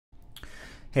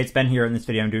Hey, it's Ben here. In this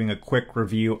video, I'm doing a quick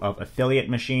review of Affiliate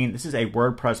Machine. This is a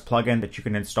WordPress plugin that you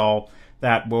can install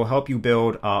that will help you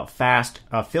build fast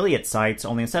affiliate sites,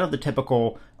 only instead of the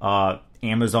typical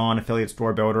Amazon affiliate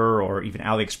store builder or even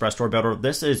AliExpress store builder,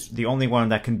 this is the only one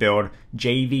that can build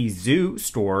JVZoo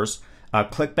stores,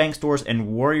 ClickBank stores, and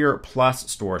Warrior Plus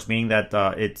stores, meaning that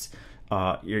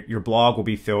your blog will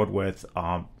be filled with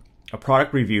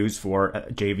product reviews for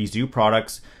JVZoo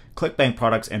products, ClickBank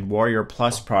products, and Warrior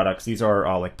Plus products. These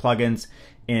are like plugins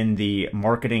in the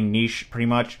marketing niche pretty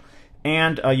much.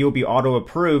 And you'll be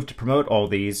auto-approved to promote all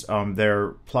these. They're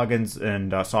plugins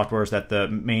and softwares that the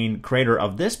main creator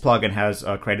of this plugin has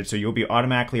created, so you'll be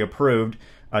automatically approved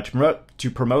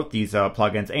to promote these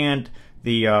plugins, and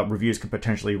the reviews can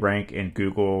potentially rank in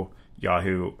Google,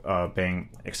 Yahoo, Bing,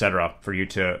 etc. for you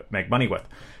to make money with.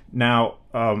 Now,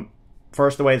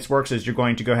 first, the way this works is you're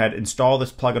going to go ahead and install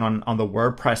this plugin on the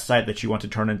WordPress site that you want to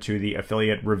turn into the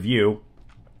affiliate review.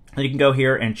 And you can go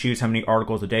here and choose how many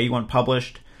articles a day you want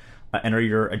published. Enter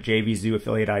your JVZoo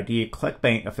affiliate ID,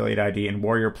 ClickBank affiliate ID, and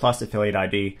Warrior Plus affiliate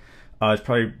ID. It's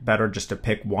probably better just to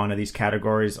pick one of these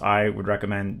categories. I would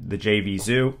recommend the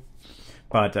JVZoo,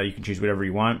 but you can choose whatever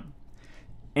you want.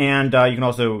 And you can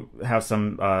also have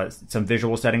some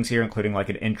visual settings here, including like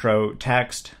an intro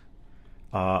text,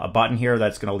 a button here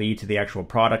that's going to lead to the actual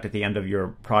product at the end of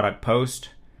your product post,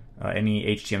 any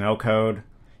HTML code.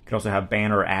 You can also have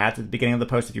banner ads at the beginning of the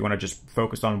post if you want to just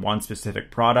focus on one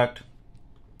specific product.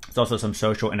 There's also some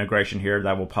social integration here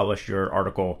that will publish your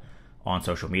article on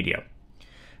social media.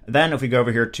 Then if we go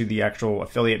over here to the actual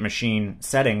Affiliate Machine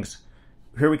settings,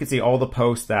 here we can see all the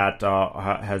posts that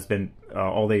has been,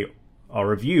 all the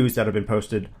reviews that have been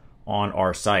posted on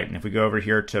our site. And if we go over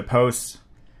here to posts,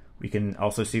 we can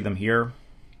also see them here.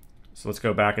 So let's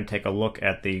go back and take a look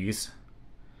at these.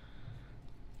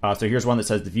 So here's one that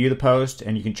says to view the post,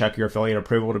 and you can check your affiliate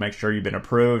approval to make sure you've been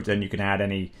approved, and you can add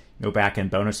any back-end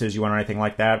bonuses you want or anything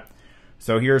like that.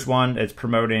 So here's one. It's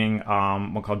promoting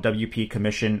one called WP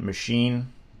Commission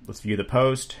Machine. Let's view the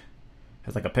post.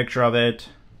 Has like a picture of it.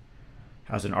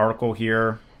 Has an article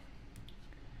here.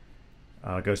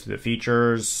 Goes through the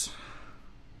features.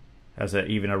 Has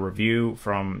even a review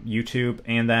from YouTube,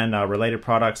 and then related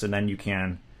products, and then you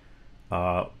can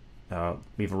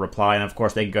leave a reply, and of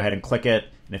course they can go ahead and click it,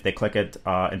 and if they click it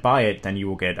and buy it, then you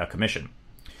will get a commission.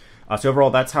 So overall,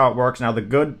 that's how it works. Now the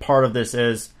good part of this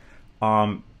is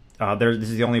this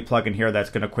is the only plugin here that's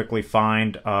going to quickly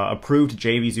find approved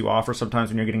JVZoo offers. Sometimes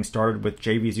when you're getting started with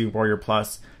JVZoo Warrior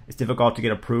Plus, it's difficult to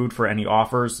get approved for any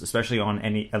offers, especially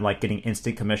on like getting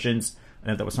instant commissions. I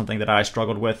know that was something that I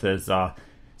struggled with, is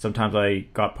sometimes I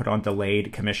got put on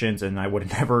delayed commissions and I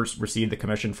would never receive the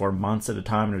commission for months at a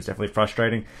time, and it was definitely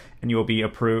frustrating. And you will be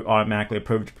automatically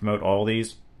approved to promote all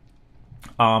these.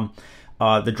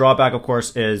 The drawback, of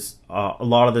course, is a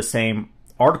lot of the same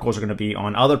articles are going to be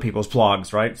on other people's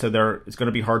blogs, right? So it's going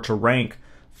to be hard to rank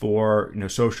for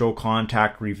social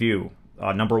contact review,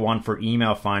 #1 for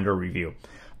email finder review,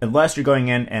 unless you're going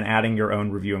in and adding your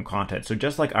own review and content. So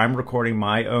just like I'm recording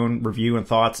my own review and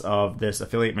thoughts of this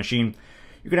Affiliate Machine,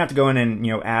 you're going to have to go in and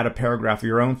add a paragraph of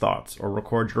your own thoughts or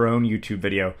record your own YouTube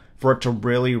video for it to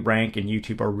really rank in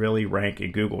YouTube or really rank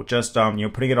in Google. Just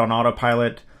putting it on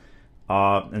autopilot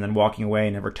and then walking away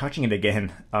and never touching it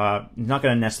again, not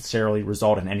going to necessarily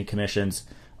result in any commissions.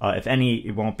 If any,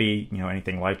 it won't be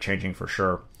anything life-changing for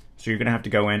sure. So you're going to have to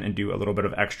go in and do a little bit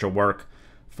of extra work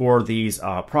for these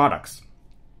products.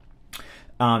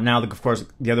 Now, of course,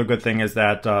 the other good thing is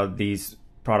that these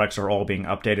products are all being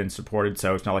updated and supported,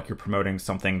 so it's not like you're promoting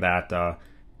something that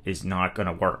is not going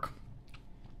to work.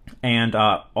 And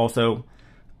also,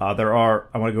 I want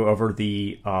to go over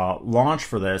the launch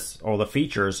for this, or the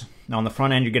features. Now, on the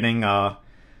front end, you're getting the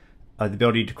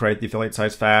ability to create the affiliate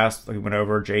sites fast. Like we went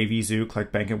over JVZoo,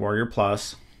 ClickBank, and Warrior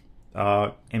Plus.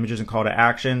 Images and call to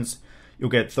actions. You'll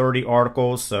get 30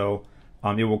 articles, so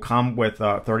it will come with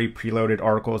 30 preloaded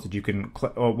articles that you can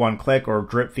one-click or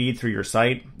drip feed through your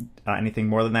site. Anything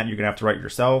more than that, you're going to have to write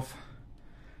yourself.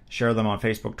 Share them on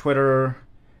Facebook, Twitter,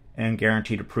 and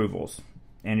guaranteed approvals.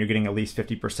 And you're getting at least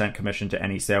 50% commission to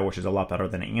any sale, which is a lot better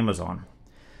than Amazon.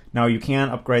 Now, you can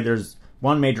upgrade. There's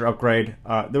one major upgrade.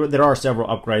 There are several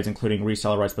upgrades, including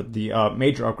reseller rights, but the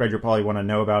major upgrade you'll probably want to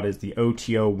know about is the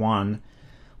OTO1,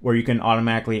 where you can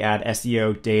automatically add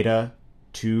SEO data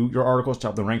to your articles to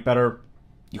help them rank better.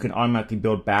 You can automatically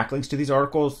build backlinks to these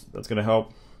articles. That's going to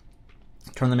help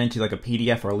turn them into like a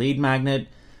PDF or a lead magnet,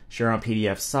 share on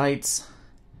PDF sites,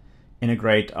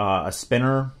 integrate a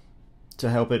spinner to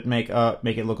help it make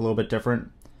it look a little bit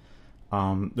different.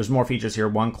 There's more features here.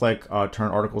 One click,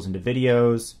 turn articles into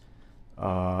videos,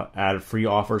 add free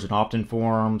offers and opt-in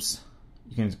forms.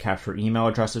 You can capture email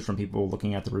addresses from people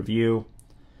looking at the review.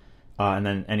 And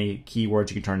then any keywords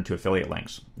you can turn into affiliate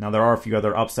links. Now, there are a few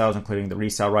other upsells, including the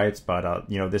resale rights, but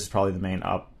this is probably the main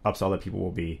upsell that people will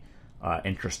be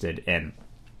interested in.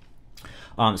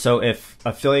 So if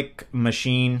Affiliate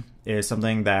Machine is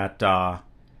something that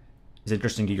is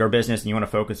interesting to your business and you want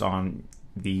to focus on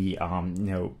the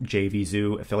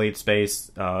JVZoo affiliate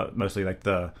space, mostly like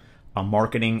the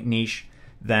marketing niche,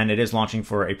 then it is launching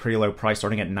for a pretty low price,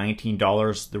 starting at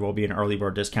 $19. There will be an early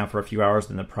bird discount for a few hours,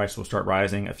 then the price will start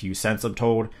rising a few cents, I'm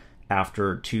told,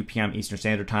 after 2 p.m. Eastern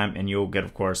Standard Time, and you'll get,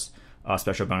 of course,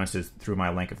 special bonuses through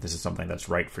my link if this is something that's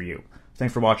right for you.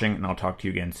 Thanks for watching, and I'll talk to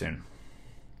you again soon.